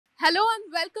Hello and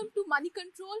welcome to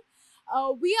Moneycontrol.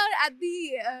 We are at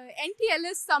the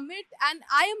NTLS Summit and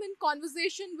I am in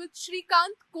conversation with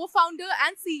Srikanth, co-founder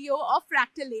and CEO of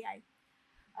Fractal AI.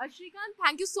 Srikanth,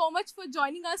 thank you so much for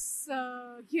joining us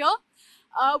here.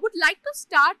 Would like to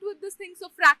start with this thing. So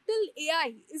Fractal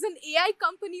AI is an AI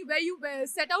company where you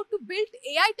set out to build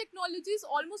AI technologies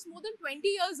almost more than 20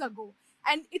 years ago.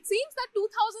 And it seems that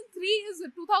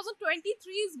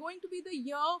 2023 is going to be the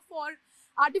year for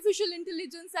artificial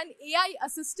intelligence and AI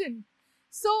assistant.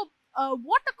 So,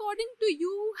 what according to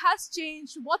you has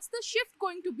changed? What's the shift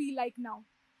going to be like now?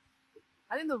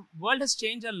 I think the world has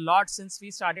changed a lot since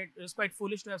we started. It was quite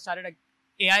foolish to have started an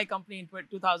AI company in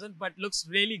 2000, but looks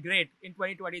really great in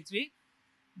 2023.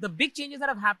 The big changes that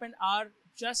have happened are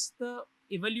just the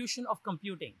evolution of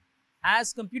computing.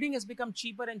 As computing has become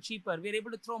cheaper and cheaper, we're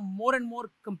able to throw more and more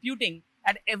computing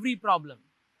at every problem.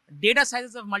 Data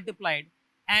sizes have multiplied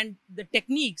and the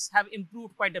techniques have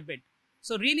improved quite a bit.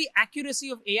 So really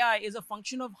accuracy of AI is a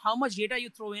function of how much data you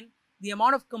throw in, the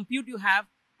amount of compute you have,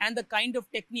 and the kind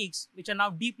of techniques, which are now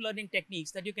deep learning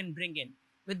techniques that you can bring in.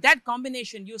 With that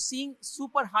combination, you're seeing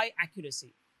super high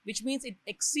accuracy, which means it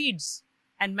exceeds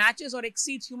and matches or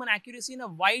exceeds human accuracy in a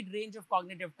wide range of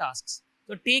cognitive tasks.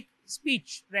 So take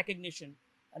speech recognition,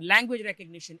 language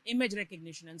recognition, image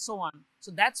recognition, and so on.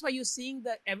 So that's why you're seeing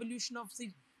the evolution of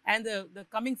and the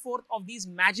coming forth of these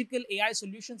magical AI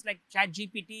solutions like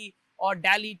ChatGPT or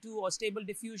DALI 2 or Stable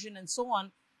Diffusion and so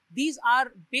on. These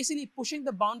are basically pushing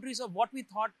the boundaries of what we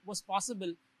thought was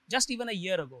possible just even a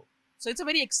year ago. So it's a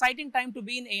very exciting time to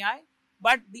be in AI.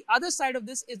 But the other side of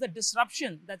this is the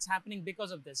disruption that's happening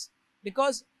because of this.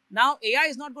 Because now AI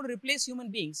is not going to replace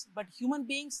human beings, but human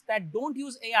beings that don't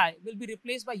use AI will be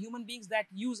replaced by human beings that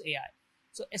use AI.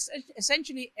 So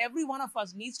essentially, every one of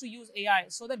us needs to use AI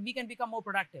so that we can become more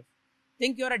productive.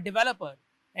 Think you're a developer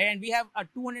and we have a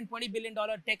 $220 billion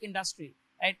tech industry.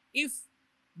 Right? If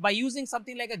by using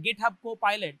something like a GitHub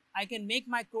Copilot, I can make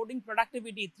my coding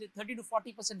productivity 30 to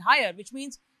 40% higher, which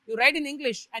means you write in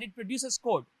English and it produces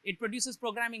code. It produces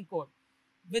programming code.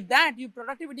 With that, your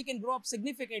productivity can grow up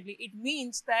significantly. It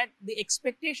means that the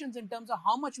expectations in terms of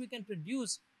how much we can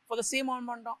produce for the same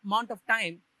amount of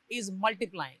time is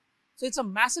multiplying. So it's a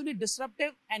massively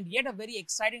disruptive and yet a very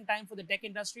exciting time for the tech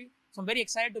industry. So I'm very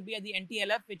excited to be at the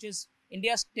NTLF, which is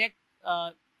India's tech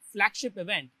flagship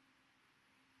event.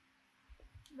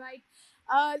 Right.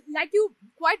 Like you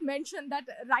quite mentioned that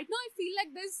right now I feel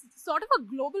like there's sort of a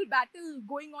global battle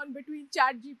going on between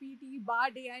ChatGPT,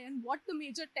 Bard AI, and what the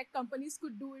major tech companies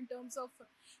could do in terms of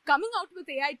coming out with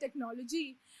AI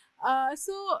technology.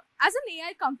 So, as an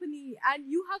AI company, and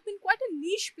you have been quite a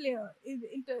niche player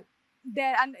into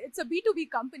there, and it's a B2B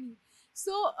company.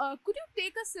 So, could you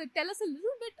tell us a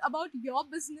little bit about your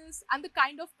business and the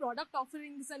kind of product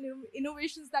offerings and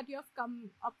innovations that you have come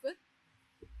up with?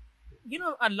 You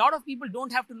know, a lot of people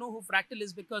don't have to know who Fractal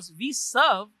is because we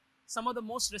serve some of the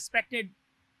most respected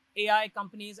AI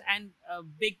companies and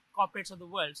big corporates of the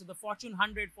world. So the Fortune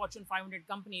 100, Fortune 500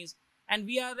 companies, and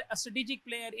we are a strategic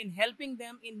player in helping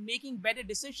them in making better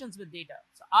decisions with data.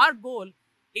 So our goal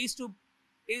is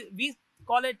we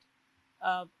call it,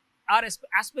 our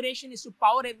aspiration is to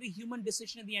power every human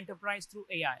decision in the enterprise through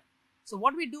AI. So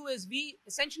what we do is we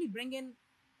essentially bring in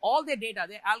all their data,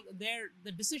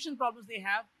 the decision problems they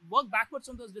have, work backwards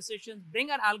from those decisions, bring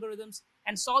our algorithms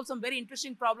and solve some very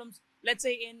interesting problems, let's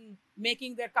say in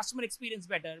making their customer experience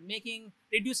better,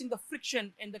 reducing the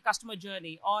friction in the customer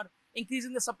journey, or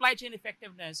increasing the supply chain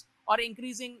effectiveness, or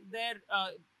increasing their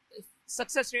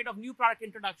success rate of new product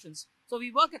introductions. So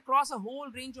we work across a whole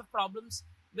range of problems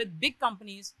with big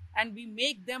companies and we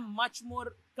make them much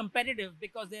more competitive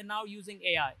because they're now using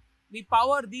AI. We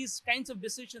power these kinds of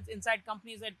decisions inside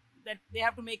companies that they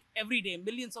have to make every day,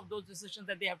 millions of those decisions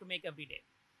that they have to make every day.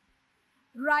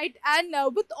 Right. And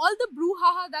with all the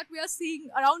brouhaha that we are seeing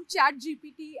around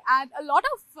ChatGPT, and a lot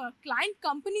of client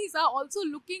companies are also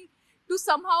looking to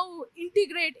somehow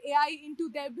integrate AI into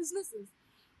their businesses.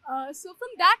 So from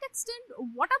that extent,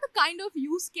 what are the kind of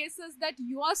use cases that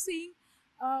you are seeing?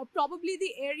 Probably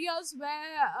the areas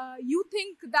where you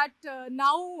think that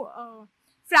now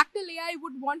Fractal AI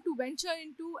would want to venture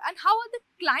into, and how are the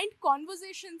client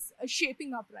conversations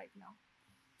shaping up right now?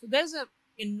 So there's an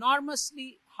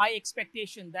enormously high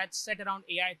expectation that's set around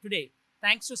AI today,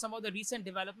 thanks to some of the recent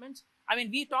developments. I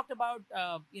mean, we talked about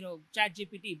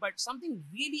ChatGPT, but something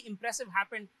really impressive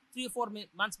happened 3 or 4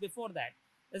 months before that.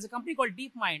 There's a company called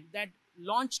DeepMind that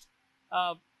launched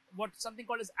something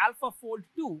called as AlphaFold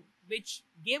 2, which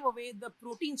gave away the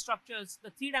protein structures,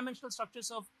 the 3-dimensional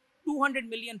structures of 200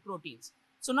 million proteins.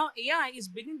 So now AI is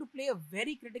beginning to play a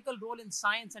very critical role in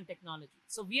science and technology.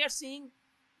 So we are seeing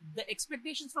the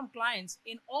expectations from clients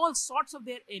in all sorts of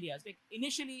their areas. Like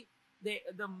initially,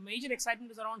 the major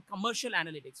excitement is around commercial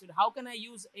analytics. So how can I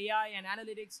use AI and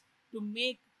analytics to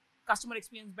make customer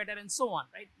experience better and so on,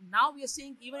 right? Now we are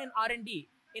seeing even in R&D,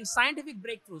 in scientific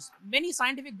breakthroughs, many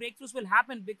scientific breakthroughs will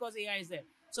happen because AI is there.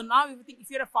 So now if you think, if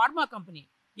you're a pharma company,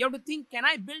 you have to think, can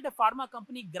I build a pharma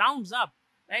company grounds up,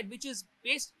 right? Which is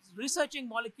based researching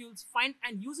molecules, find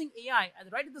and using AI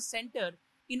right at the center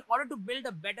in order to build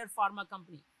a better pharma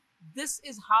company. This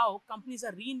is how companies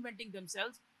are reinventing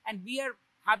themselves, and we are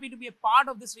happy to be a part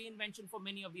of this reinvention for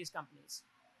many of these companies.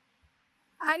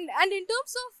 And in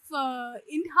terms of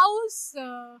in-house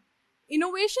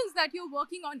innovations that you're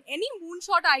working on, any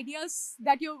moonshot ideas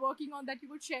that you're working on that you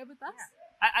could share with us?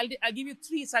 I'll give you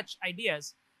three such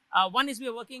ideas. One is we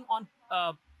are working on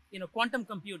quantum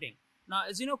computing. Now,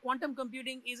 as you know, quantum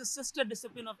computing is a sister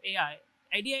discipline of AI.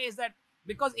 Idea is that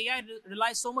because AI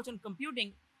relies so much on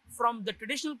computing, from the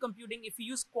traditional computing, if we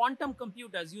use quantum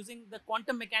computers using the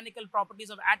quantum mechanical properties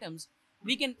of atoms,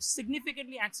 we can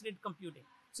significantly accelerate computing.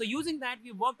 So using that,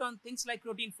 we worked on things like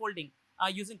protein folding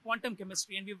using quantum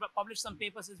chemistry, and we've published some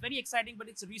papers. It's very exciting, but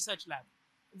it's a research lab.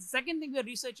 The second thing we're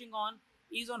researching on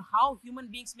is on how human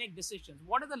beings make decisions.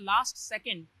 What are the last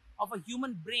second of a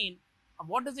human brain?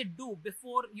 What does it do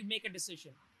before you make a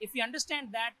decision? If we understand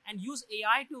that and use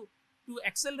AI to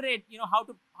accelerate, in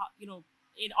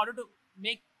order to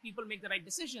make people make the right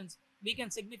decisions, we can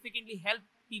significantly help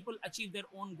people achieve their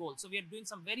own goals. So we are doing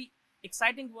some very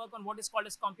exciting work on what is called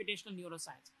as computational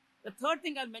neuroscience. The third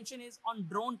thing I'll mention is on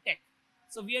drone tech.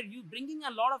 So we are bringing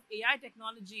a lot of AI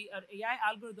technology or AI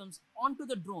algorithms onto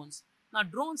the drones. Now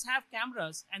drones have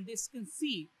cameras and they can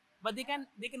see, but they can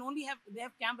only have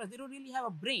cameras. They don't really have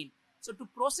a brain. So to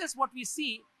process what we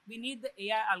see, we need the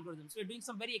AI algorithms. So we're doing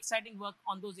some very exciting work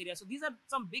on those areas. So these are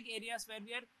some big areas where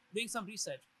we are doing some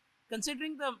research.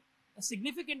 Considering the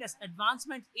significant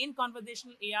advancements in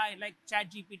conversational AI like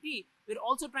ChatGPT, we're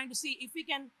also trying to see if we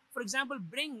can, for example,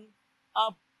 bring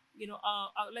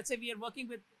let's say we are working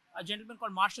with a gentleman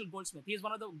called Marshall Goldsmith. He is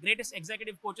one of the greatest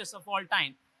executive coaches of all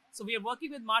time. So we are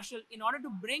working with Marshall in order to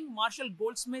bring Marshall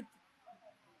Goldsmith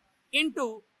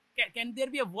into, can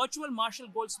there be a virtual Marshall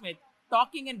Goldsmith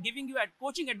talking and giving you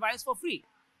coaching advice for free?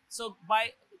 So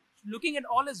by looking at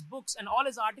all his books and all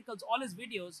his articles, all his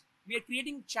videos, we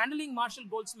are channeling Marshall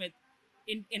Goldsmith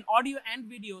in audio and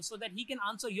video so that he can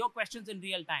answer your questions in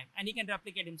real time and he can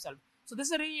replicate himself. So this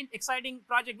is a really exciting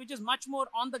project, which is much more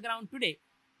on the ground today.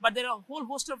 But there are a whole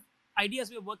host of ideas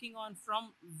we are working on,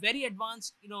 from very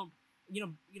advanced,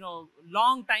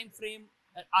 long time frame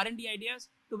R&D ideas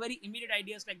to very immediate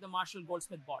ideas like the Marshall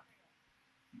Goldsmith bot.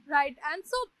 Right. And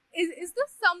so is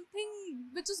this something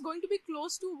which is going to be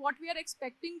close to what we are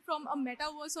expecting from a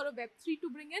metaverse or a Web3 to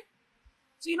bring in?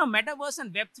 So, Metaverse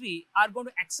and Web3 are going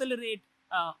to accelerate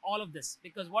all of this,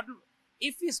 because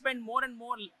if we spend more and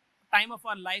more time of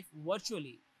our life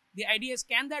virtually, the idea is,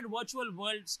 can that virtual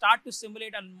world start to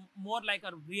simulate more like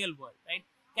a real world, right?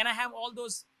 Can I have all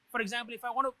those, for example, if I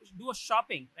want to do a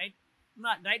shopping, right?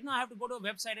 Right now I have to go to a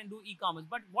website and do e-commerce,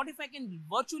 but what if I can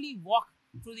virtually walk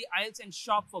through the aisles and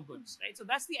shop for goods, right? So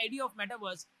that's the idea of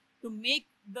Metaverse, to make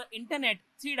the internet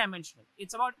three-dimensional.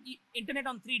 It's about internet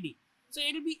on 3D. So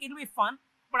it'll be fun,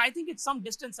 but I think it's some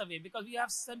distance away because we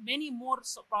have so many more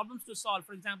problems to solve.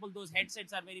 For example, those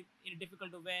headsets are very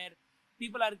difficult to wear.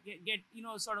 People are get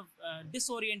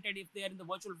disoriented if they are in the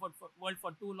virtual world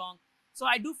for too long. So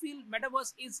I do feel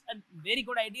Metaverse is a very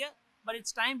good idea, but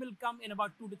its time will come in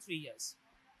about 2 to 3 years.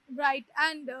 Right.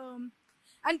 And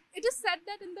it is said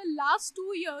that in the last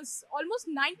 2 years, almost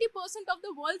 90% of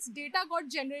the world's data got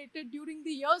generated during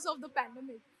the years of the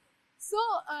pandemic. So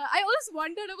I always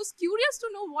wondered, I was curious to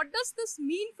know, what does this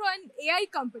mean for an AI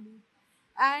company?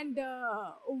 And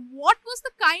what was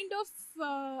the kind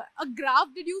of a graph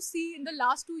did you see in the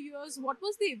last 2 years? What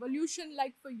was the evolution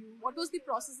like for you? What was the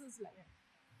processes like?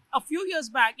 A few years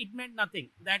back, it meant nothing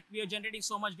that we are generating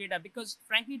so much data, because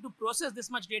frankly, to process this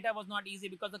much data was not easy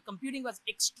because the computing was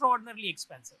extraordinarily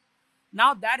expensive.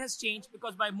 Now that has changed,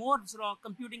 because by more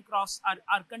computing costs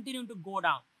are continuing to go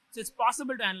down. So it's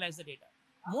possible to analyze the data.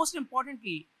 Most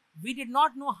importantly, we did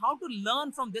not know how to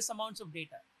learn from this amounts of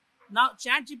data. Now,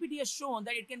 ChatGPT has shown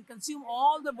that it can consume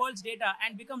all the world's data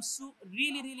and become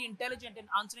really, really intelligent in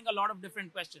answering a lot of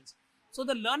different questions. So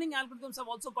the learning algorithms have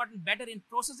also gotten better in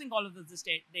processing all of this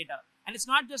data. And it's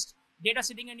not just data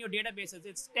sitting in your databases.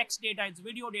 It's text data, it's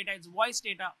video data, it's voice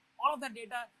data. All of that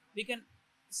data we can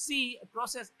see,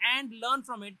 process, and learn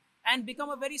from it, and become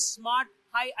a very smart,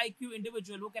 high IQ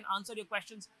individual who can answer your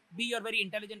questions, be your very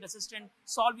intelligent assistant,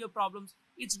 solve your problems.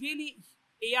 It's really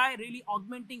AI really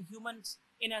augmenting humans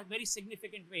in a very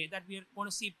significant way that we are going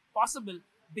to see possible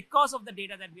because of the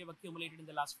data that we have accumulated in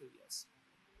the last few years.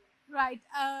 Right.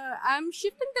 I'm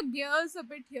shifting the gears a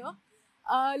bit here.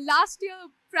 Last year,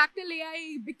 Fractal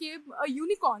AI became a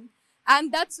unicorn,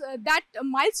 and that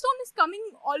milestone is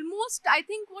coming almost, I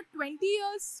think, 20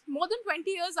 years, more than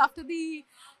 20 years after the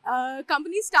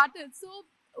company started. So,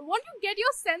 want to get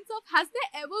your sense of, has there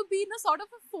ever been a sort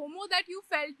of a FOMO that you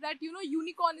felt that, you know,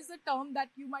 unicorn is a term that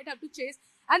you might have to chase,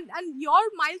 and your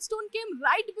milestone came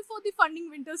right before the funding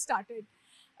winter started.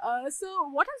 So,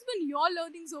 what has been your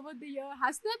learnings over the year?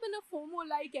 Has there been a FOMO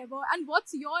like ever? And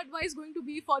what's your advice going to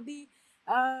be for the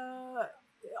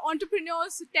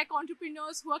entrepreneurs, tech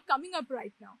entrepreneurs who are coming up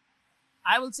right now?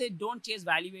 I will say, don't chase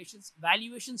valuations.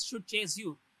 Valuations should chase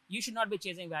you. You should not be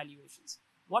chasing valuations.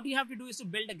 What you have to do is to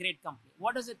build a great company.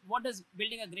 What does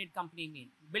building a great company mean?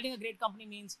 Building a great company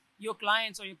means your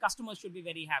clients or your customers should be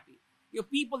very happy. Your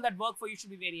people that work for you should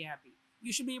be very happy.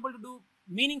 You should be able to do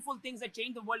meaningful things that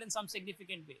change the world in some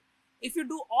significant way. If you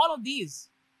do all of these,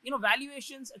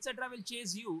 valuations, etc., will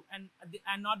chase you, and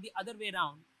not the other way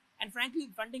around. And frankly,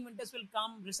 funding winters will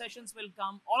come, recessions will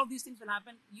come, all of these things will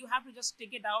happen. You have to just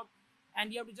stick it out,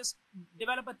 and you have to just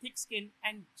develop a thick skin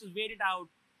and just wait it out.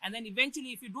 And then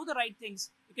eventually, if you do the right things,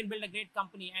 you can build a great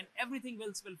company, and everything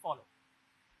else will follow.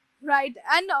 Right.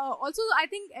 And also, I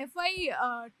think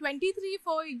FY23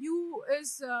 for you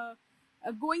is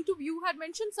going to, you had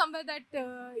mentioned somewhere that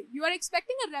you are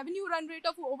expecting a revenue run rate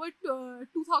of over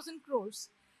 2,000 crores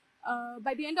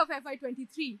by the end of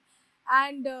FY23.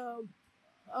 And in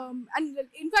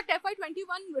fact,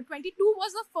 FY22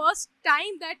 was the first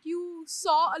time that you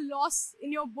saw a loss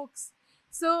in your books.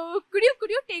 So could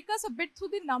you take us a bit through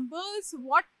the numbers?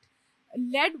 What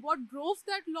drove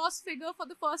that loss figure for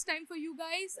the first time for you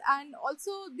guys, and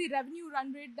also the revenue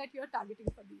run rate that you're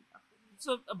targeting for the year?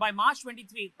 So by March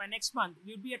 23, by next month,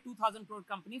 we will be a 2,000 crore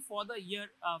company for the year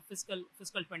fiscal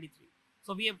 23.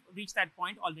 So we have reached that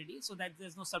point already, so that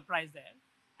there's no surprise there.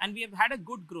 And we have had a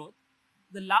good growth.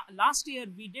 The last year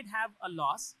we did have a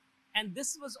loss, and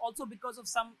this was also because of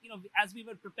some, as we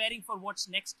were preparing for what's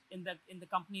next in the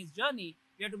company's journey,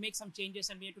 we had to make some changes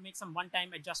and we had to make some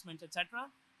one-time adjustments, etc.,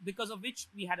 because of which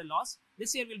we had a loss.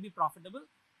 This year we'll be profitable,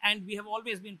 and we have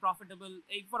always been profitable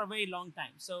for a very long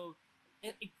time. So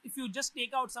if you just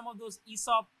take out some of those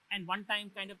ESOP and one-time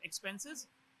kind of expenses,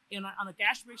 on a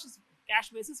cash basis,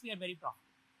 we are very profitable.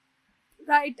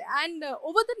 Right. And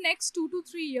over the next 2 to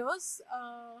 3 years,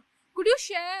 could you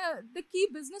share the key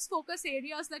business focus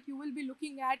areas that you will be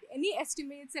looking at? Any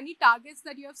estimates, any targets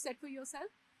that you have set for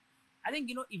yourself? I think,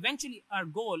 eventually our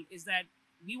goal is that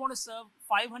we want to serve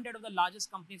 500 of the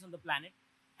largest companies on the planet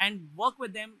and work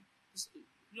with them.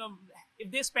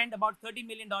 If they spend about $30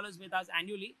 million with us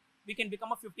annually, we can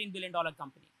become a $15 billion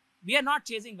company. We are not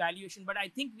chasing valuation, but I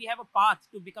think we have a path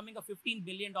to becoming a $15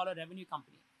 billion revenue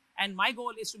company. And my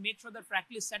goal is to make sure that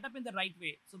Fractal is set up in the right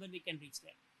way so that we can reach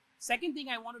there. Second thing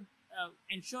I want to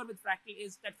ensure with Fractal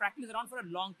is that Fractal is around for a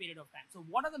long period of time. So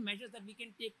what are the measures that we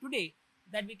can take today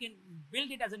that we can build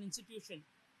it as an institution?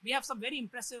 We have some very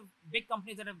impressive big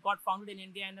companies that have got founded in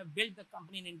India and have built the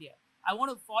company in India. I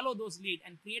want to follow those lead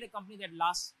and create a company that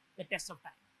lasts the test of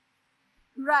time.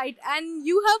 Right. And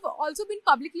you have also been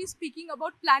publicly speaking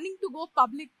about planning to go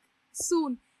public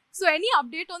soon. So any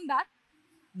update on that?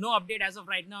 No update as of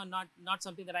right now, not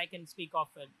something that I can speak of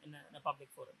in a public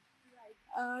forum. Right.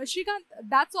 Srikanth,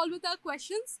 that's all with our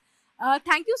questions.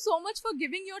 Thank you so much for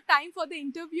giving your time for the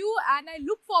interview, and I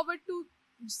look forward to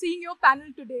seeing your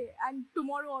panel today and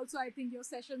tomorrow also, I think, your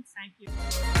sessions. Thank you.